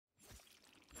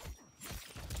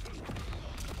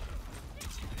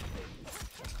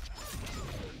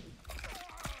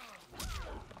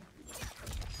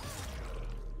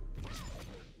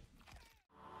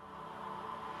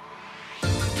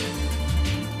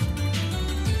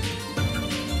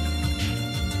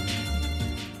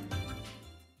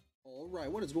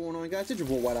What is going on, guys? It's your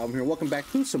boy WhiteAlbum here. Welcome back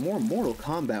to some more Mortal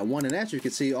Kombat 1. And as you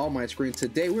can see on my screen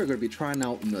today, we're going to be trying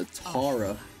out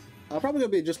Nitara. Probably going to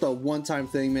be just a one-time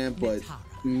thing, man. But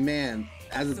man,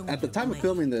 at the time of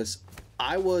filming this,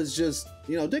 I was just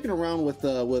digging around with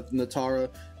Nitara,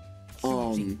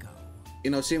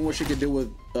 seeing what she could do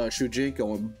with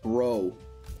Shujinko, and bro,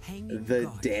 the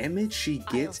damage she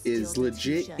gets is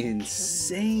legit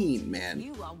insane,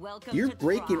 man. You're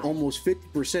breaking almost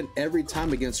 50% every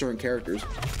time against certain characters.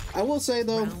 I will say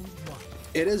though,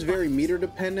 it is very meter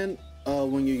dependent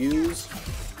when you use.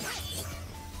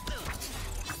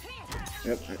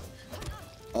 Yep.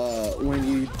 When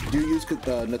you do use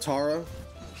Nitara,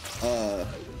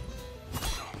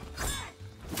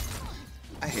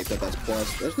 I hate that that's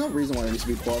plus. There's no reason why it needs to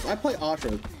be plus. I play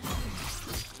Asha.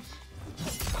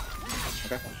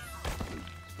 Okay.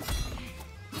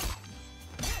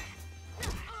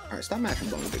 Alright, stop mashing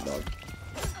bone, big dog.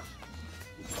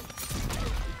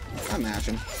 I'm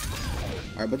mashing.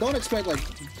 Alright, but don't expect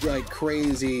like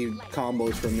crazy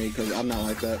combos from me, because I'm not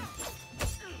like that.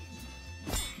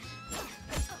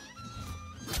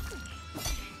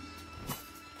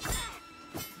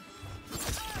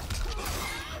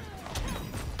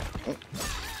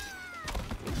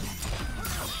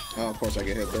 Oh, of course I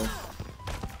get hit though.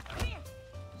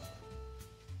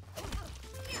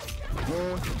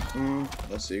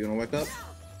 Let's see, you gonna wake up?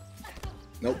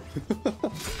 Nope.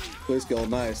 Please go.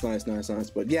 Nice.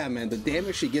 But yeah, man, the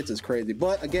damage she gets is crazy.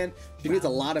 But again, she needs a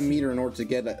lot of meter in order to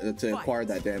get to acquire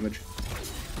that damage.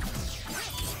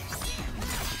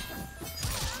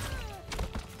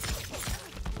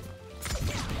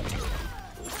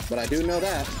 But I do know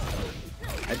that.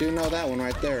 I do know that one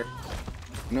right there.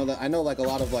 I know like a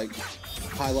lot of like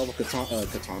high level katanas.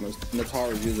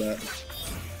 Nitaras use that.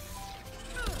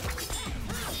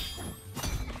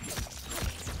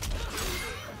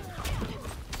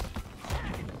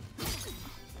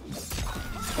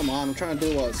 Come on, I'm trying to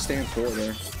do a stand forward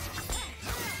there.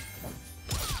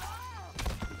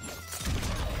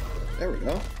 There we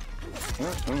go.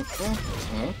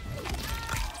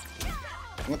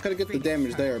 I couldn't get the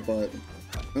damage there, but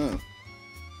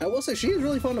I will say she is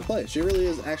really fun to play. She really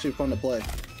is actually fun to play.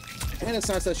 And it's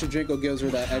nice that Shujinko gives her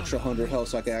that extra 100 health,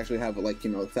 so I can actually have like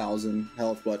 1,000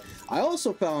 health. But I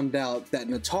also found out that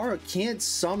Nitara can't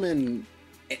summon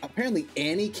apparently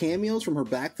any cameos from her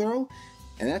back throw.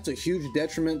 And that's a huge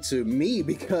detriment to me,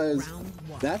 because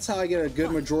that's how I get a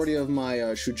good majority of my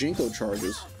Shujinko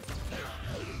charges.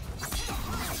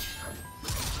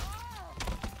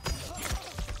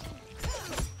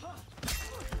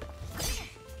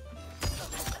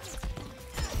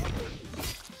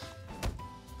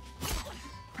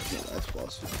 Yeah, that's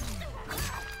plus.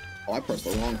 Oh, I pressed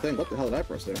the wrong thing. What the hell did I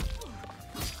press there?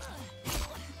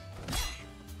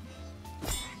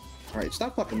 Alright,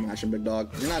 stop fucking mashing, big dog.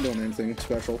 You're not doing anything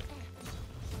special.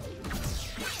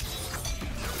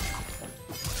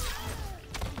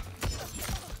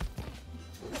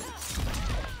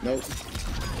 Nope.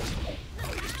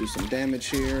 Let's do some damage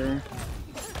here.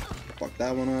 Fuck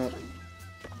that one up.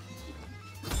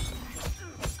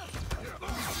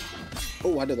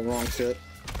 Oh, I did the wrong shit.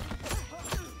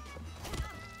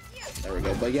 There we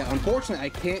go. But yeah, unfortunately, I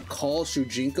can't call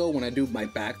Shujinko when I do my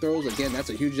back throws. Again,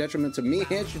 that's a huge detriment to me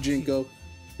and Shujinko,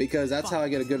 because that's how I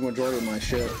get a good majority of my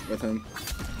shit with him.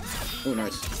 Oh,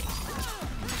 nice.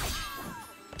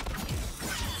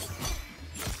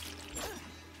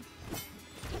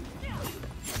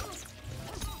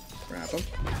 Grab him.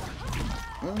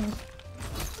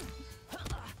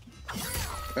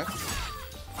 Okay.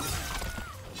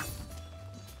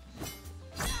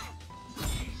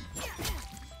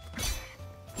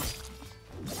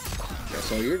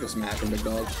 So you're just mashing, big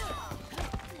dog.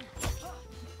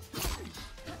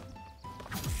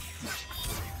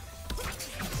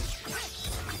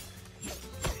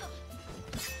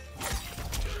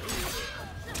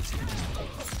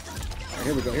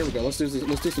 Right, here we go. Let's do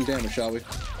some damage, shall we?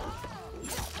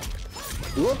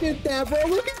 Look at that, bro!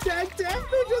 Look at that damage!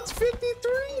 It's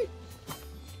 53!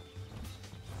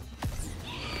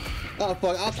 Oh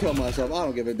fuck, I'll kill myself. I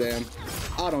don't give a damn.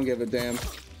 I don't give a damn.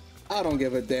 I don't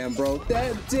give a damn, bro.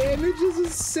 That damage is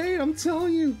insane, I'm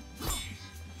telling you.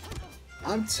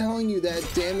 I'm telling you, that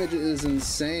damage is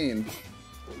insane.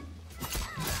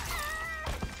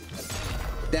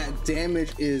 That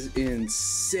damage is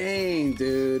insane,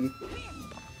 dude.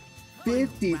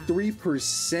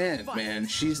 53%, man.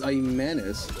 She's a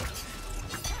menace.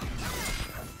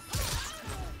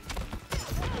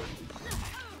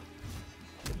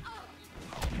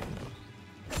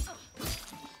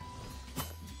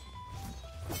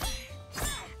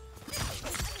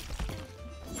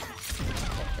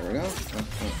 There we go.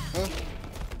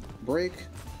 break.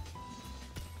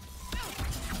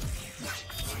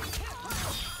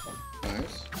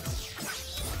 Nice.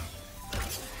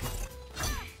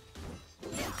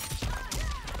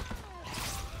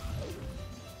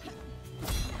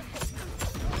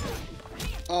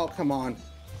 Oh, come on.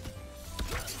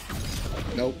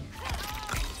 Nope.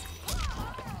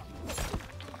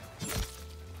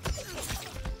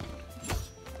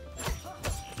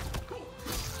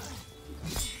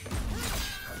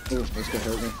 Ooh, this could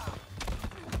hurt me.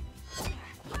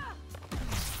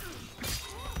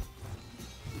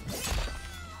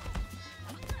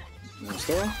 Nice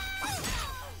throw.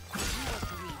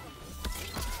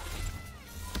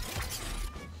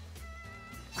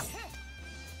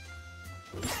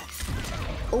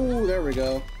 Oh, there we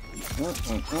go.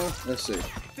 Let's see.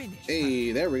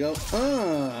 Hey, there we go.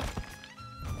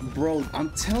 Bro,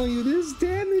 I'm telling you, this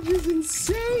damage is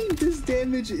insane. This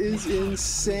damage is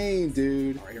insane,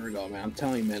 dude. All right, here we go, man. I'm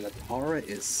telling you, man, Nitara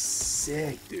is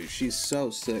sick, dude. She's so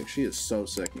sick. She is so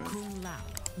sick, man.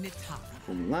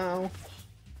 From Lao.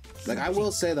 Like, I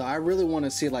will say, though, I really want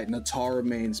to see, like, Nitara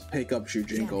mains pick up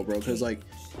Shujinko, bro. Because, like,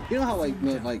 you know how,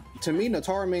 like, to me,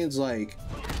 Nitara mains, like,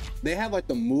 they have like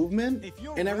the movement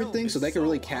and everything, so they can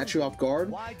really catch you off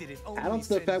guard. Add on to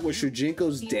the fact with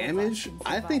Shujinko's damage,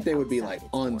 I think they would be like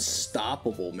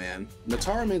unstoppable, man.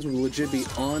 Nitara mains would legit be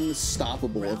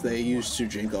unstoppable if they used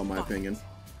Shujinko, in my opinion.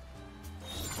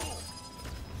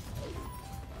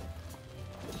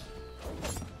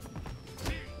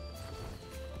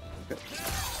 Okay.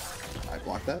 I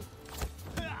blocked that.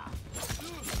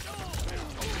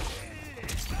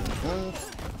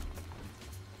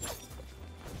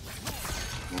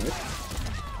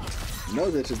 No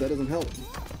ditches, that doesn't help.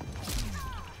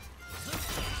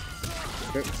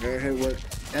 Hit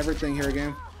with everything here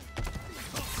again.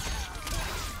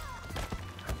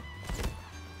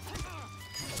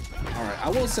 Alright, I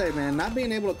will say, man, not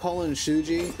being able to call in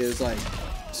Shuji is like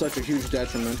such a huge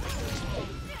detriment.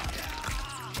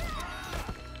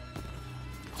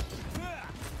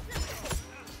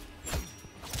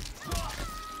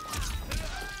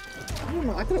 I don't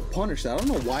know, I could have punished that. I don't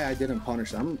know why I didn't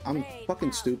punish that. I'm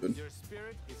fucking stupid.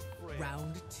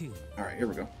 Round 2. Alright, here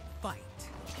we go. Fight.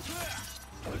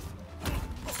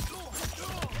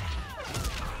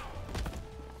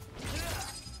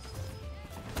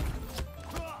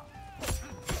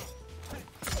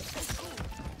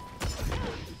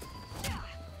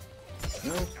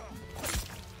 No.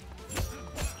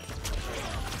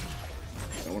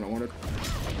 Not what I wanted.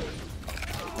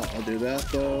 I'll do that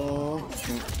though.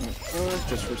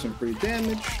 Just for some free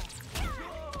damage.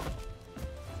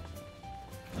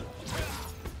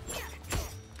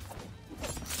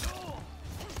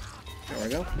 There we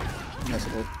go. Nice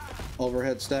little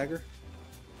overhead stagger.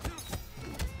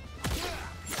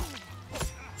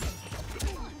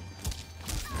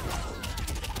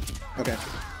 Okay,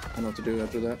 I know what to do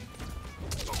after that.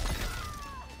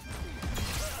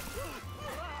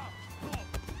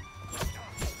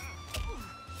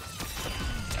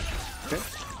 Okay.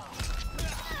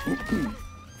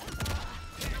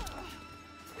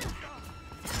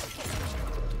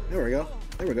 There we go.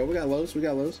 There we go. We got lows. We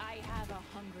got lows. I have a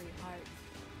hungry heart.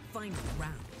 Final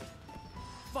round.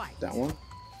 Fight. That one.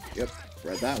 Yep.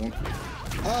 Read that one.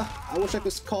 I wish I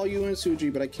could call you in,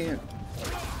 Suji, but I can't.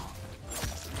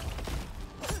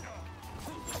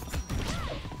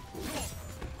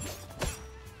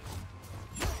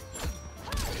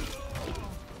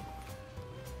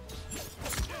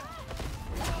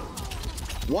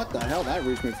 What the hell? That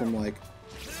reached me from like...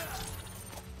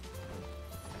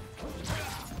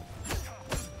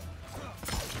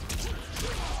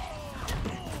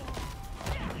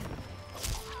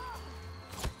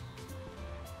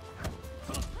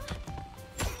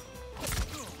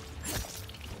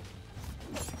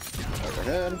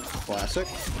 Overhead. Classic.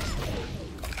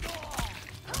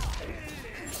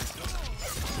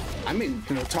 I mean,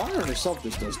 Nitara herself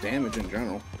just does damage in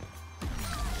general.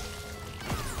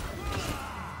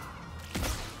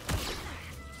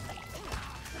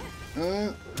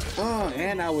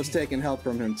 And I was taking help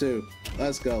from him too.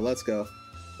 Let's go, let's go.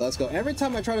 Let's go. Every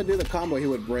time I try to do the combo, he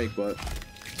would break, but...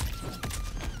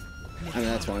 I mean,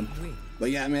 that's fine.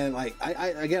 But yeah, man, like,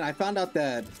 I found out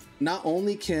that not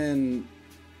only can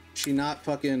she not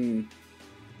fucking...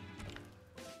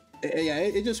 Yeah,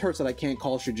 it just hurts that I can't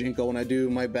call Shujinko when I do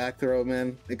my back throw,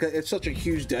 man. It's such a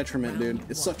huge detriment, dude.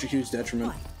 It's such a huge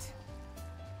detriment.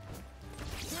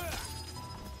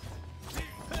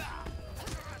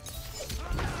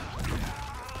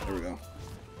 There we go.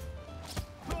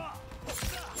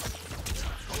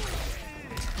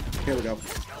 Here we go.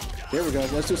 Here we go.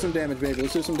 Let's do some damage, baby.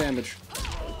 Let's do some damage.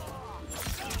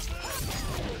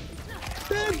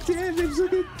 damage,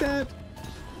 look at that.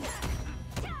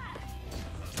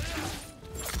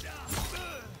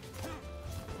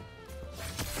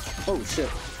 Oh shit.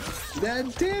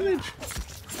 That damage.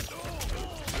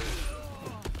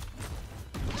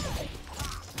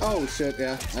 Oh shit,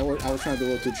 yeah. I was trying to do a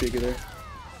little too cheeky there.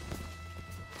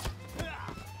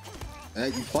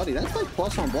 Buddy, that's like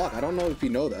plus on block. I don't know if you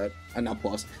know that. Not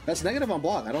plus. That's negative on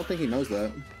block. I don't think he knows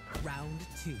that. Round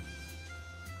 2.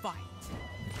 Fight.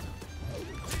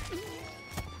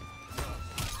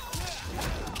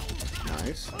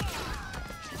 Nice.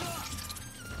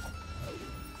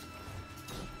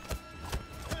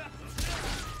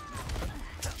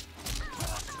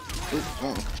 Ooh,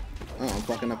 oh, I'm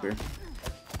fucking up here.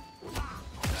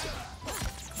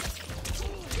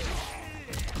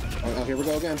 Oh, here we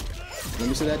go again. Let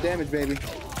me see that damage, baby.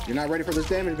 You're not ready for this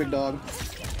damage, big dog.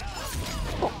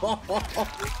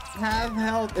 Half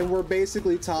health, and we're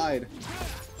basically tied.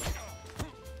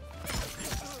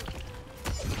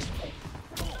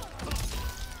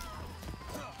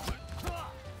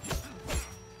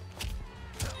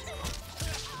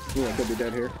 Ooh, I could be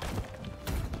dead here.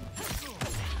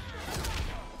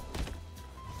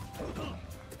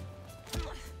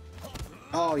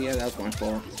 Oh yeah, that was my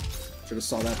fault. Should have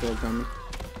saw that throw coming.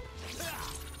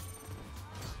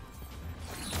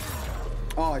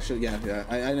 Oh, I should. Yeah.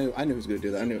 I knew he was gonna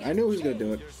do that. I knew he was gonna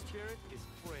do it.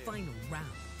 Final round.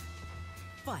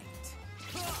 Fight.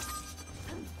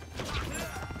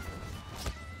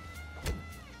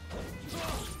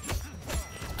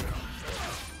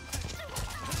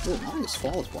 Oh, nice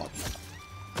flawless block.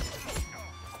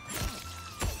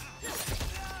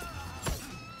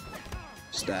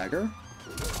 Stagger.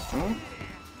 Huh?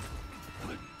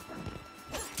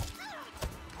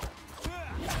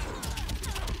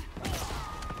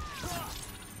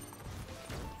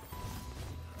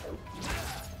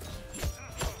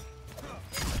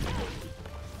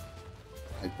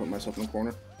 I put myself in the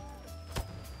corner.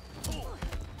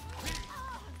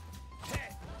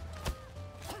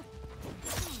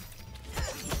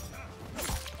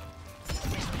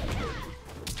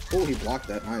 Oh, he blocked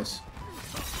that. Nice.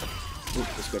 Ooh,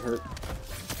 this could hurt.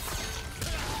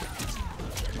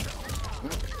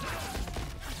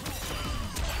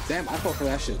 Damn, I fell for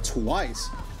that shit twice.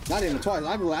 Not even twice.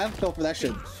 I fell for that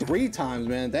shit 3 times,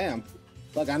 man. Damn.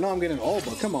 Like, I know I'm getting old,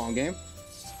 but come on, game.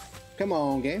 Come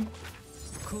on, game.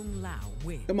 Kung Lao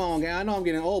wins. Come on, game. I know I'm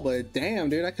getting old, but damn,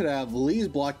 dude, I could have at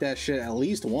least blocked that shit at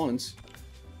least once.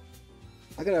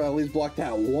 I could have at least blocked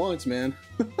that once, man.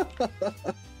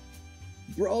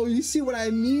 Bro, you see what I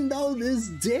mean, though? This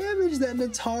damage that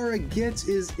Nitara gets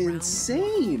is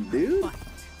insane, dude.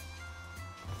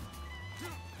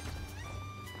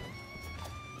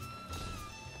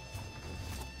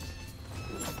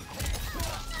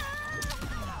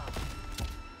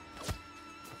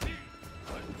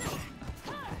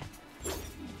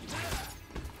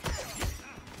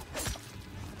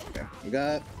 Okay, we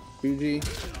got Fuji.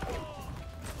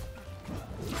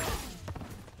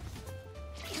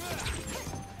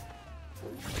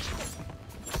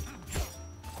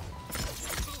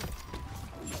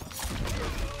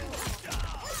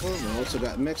 We also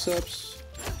got mix-ups.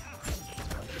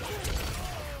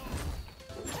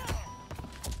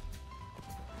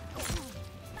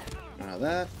 Now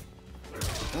that.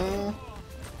 I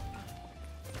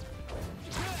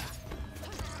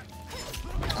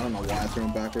don't know why I threw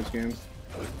him backwards, game.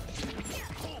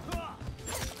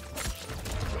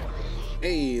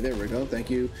 Hey, there we go. Thank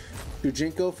you,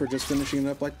 Fujinko, for just finishing it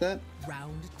up like that.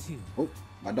 Round 2. Oh,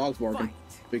 my dog's barking. Fight.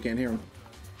 We can't hear him.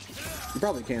 You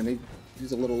probably can.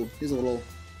 He's a little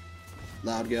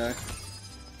loud guy.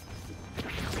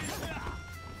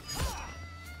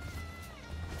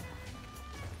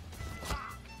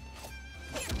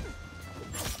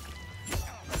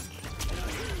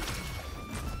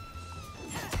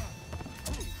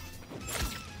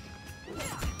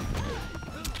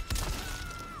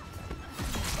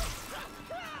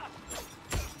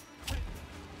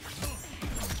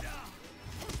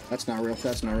 That's not real.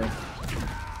 That's not real.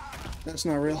 That's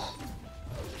not real.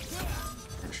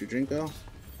 Shujinko.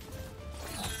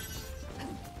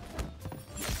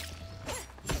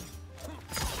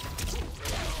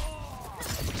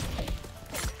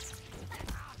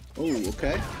 Oh,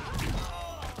 okay.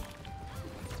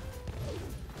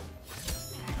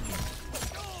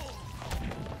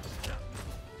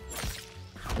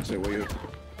 Let's see, what you...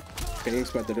 Okay, he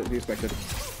expected it. He expected it.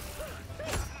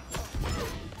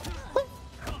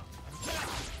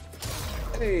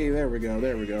 Hey, there we go.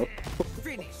 There we go.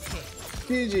 Finish him.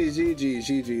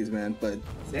 GG's, man. But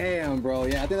damn, bro.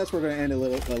 Yeah, I think that's where we're gonna end it,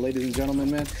 ladies and gentlemen,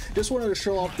 man. Just wanted to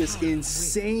show off this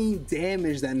insane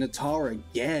damage that Nitara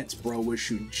gets, bro, with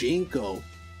Shujinko.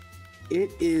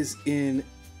 It is insane,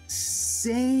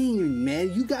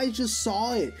 man. You guys just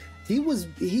saw it. He was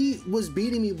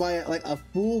beating me by like a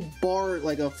full bar,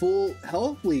 like a full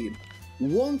health lead.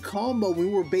 One combo, we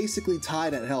were basically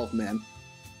tied at health, man.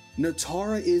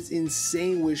 Nitara is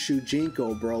insane with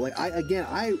Shujinko, bro. Like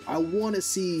I want to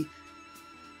see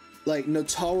like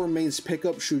Nitara mains pick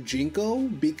up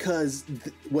Shujinko, because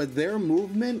with their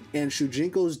movement and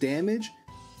Shujinko's damage,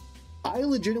 I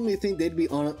legitimately think they'd be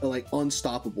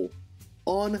unstoppable.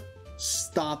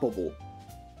 Unstoppable.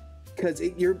 Because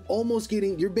you're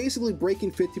basically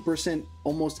breaking 50%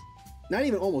 almost, not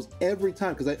even almost, every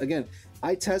time. Because again,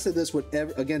 I tested this with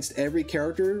against every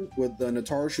character with the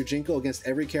Nitara Shujinko, against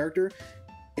every character,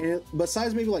 and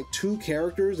besides maybe like 2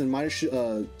 characters and minus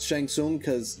Shang Tsung,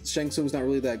 because Shang Tsung's not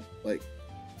really that, like,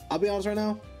 I'll be honest right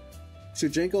now,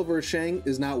 Shujinko versus Shang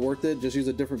is not worth it. Just use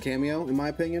a different cameo in my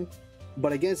opinion.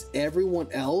 But against everyone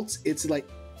else, it's like,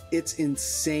 it's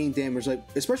insane damage, like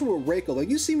especially with Reiko. Like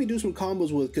you see me do some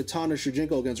combos with Katana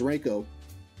Shujinko against Reiko,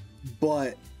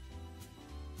 but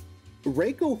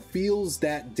Reiko feels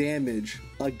that damage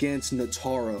against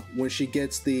Nitara when she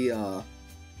gets the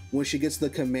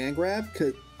command grab.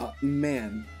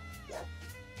 Man,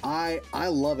 I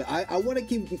love it. I want to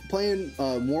keep playing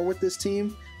more with this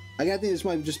team. I think this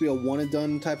might just be a one and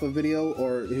done type of video,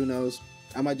 or who knows,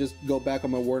 I might just go back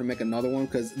on my word and make another one,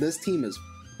 because this team is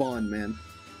fun, man.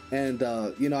 And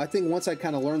you know, I think once I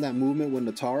kind of learn that movement with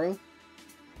Nitara,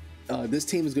 this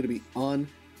team is going to be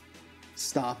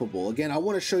unstoppable. Again, I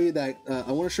want to show you that.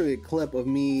 I want to show you a clip of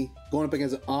me going up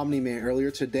against an Omni-Man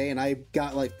earlier today, and I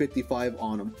got like 55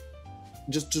 on him.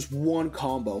 Just one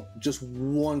combo. Just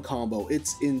one combo.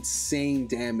 It's insane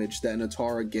damage that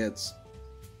Nitara gets.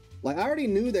 Like I already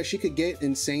knew that she could get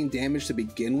insane damage to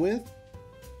begin with.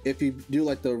 If you do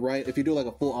like if you do like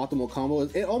a full optimal combo,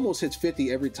 it almost hits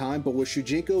 50 every time. But with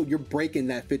Shujinko, you're breaking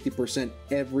that 50%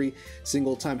 every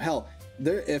single time. Hell,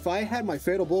 if I had my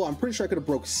Fatal Blow, I'm pretty sure I could have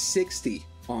broke 60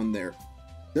 on there.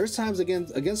 There's times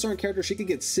against certain characters, she could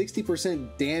get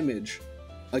 60% damage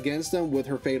against them with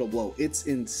her Fatal Blow. It's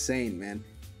insane, man.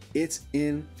 It's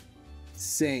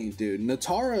insane, dude.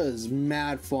 Nitara is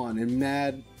mad fun and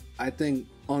mad, I think,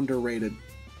 underrated.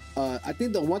 I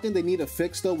think the one thing they need to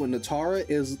fix though with Nitara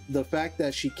is the fact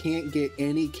that she can't get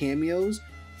any cameos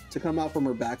to come out from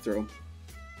her back throw,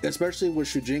 especially with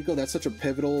Shujinko. That's such a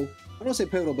pivotal, I don't say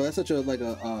pivotal, but that's such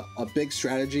a big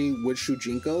strategy with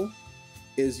Shujinko,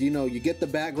 is, you know, you get the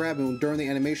back grab and during the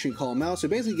animation you call him out, so it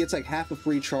basically gets like half a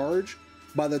free charge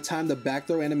by the time the back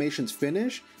throw animation's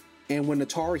finished. And with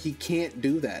Nitara, he can't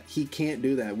do that. He can't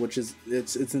do that, which is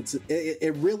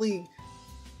it really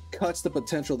cuts the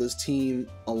potential of this team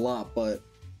a lot. But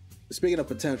speaking of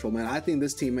potential, man, I think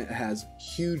this team has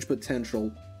huge potential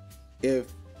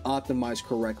if optimized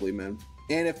correctly, man.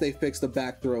 And if they fix the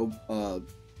back throw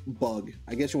bug,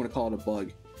 I guess you want to call it a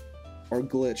bug or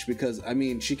glitch, because I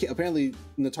mean, apparently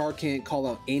Nitara can't call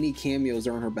out any cameos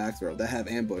during her back throw that have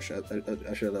ambush.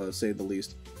 I should say the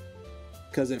least,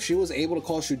 because if she was able to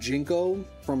call Shujinko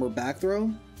from her back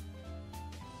throw,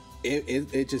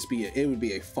 it would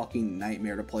be a fucking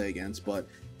nightmare to play against. But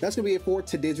that's gonna be it for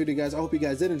today's video, guys. I hope you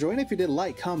guys did enjoy, and if you did,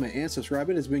 like, comment, and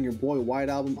subscribe. It has been your boy White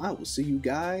Album. I will see you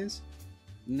guys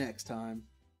next time.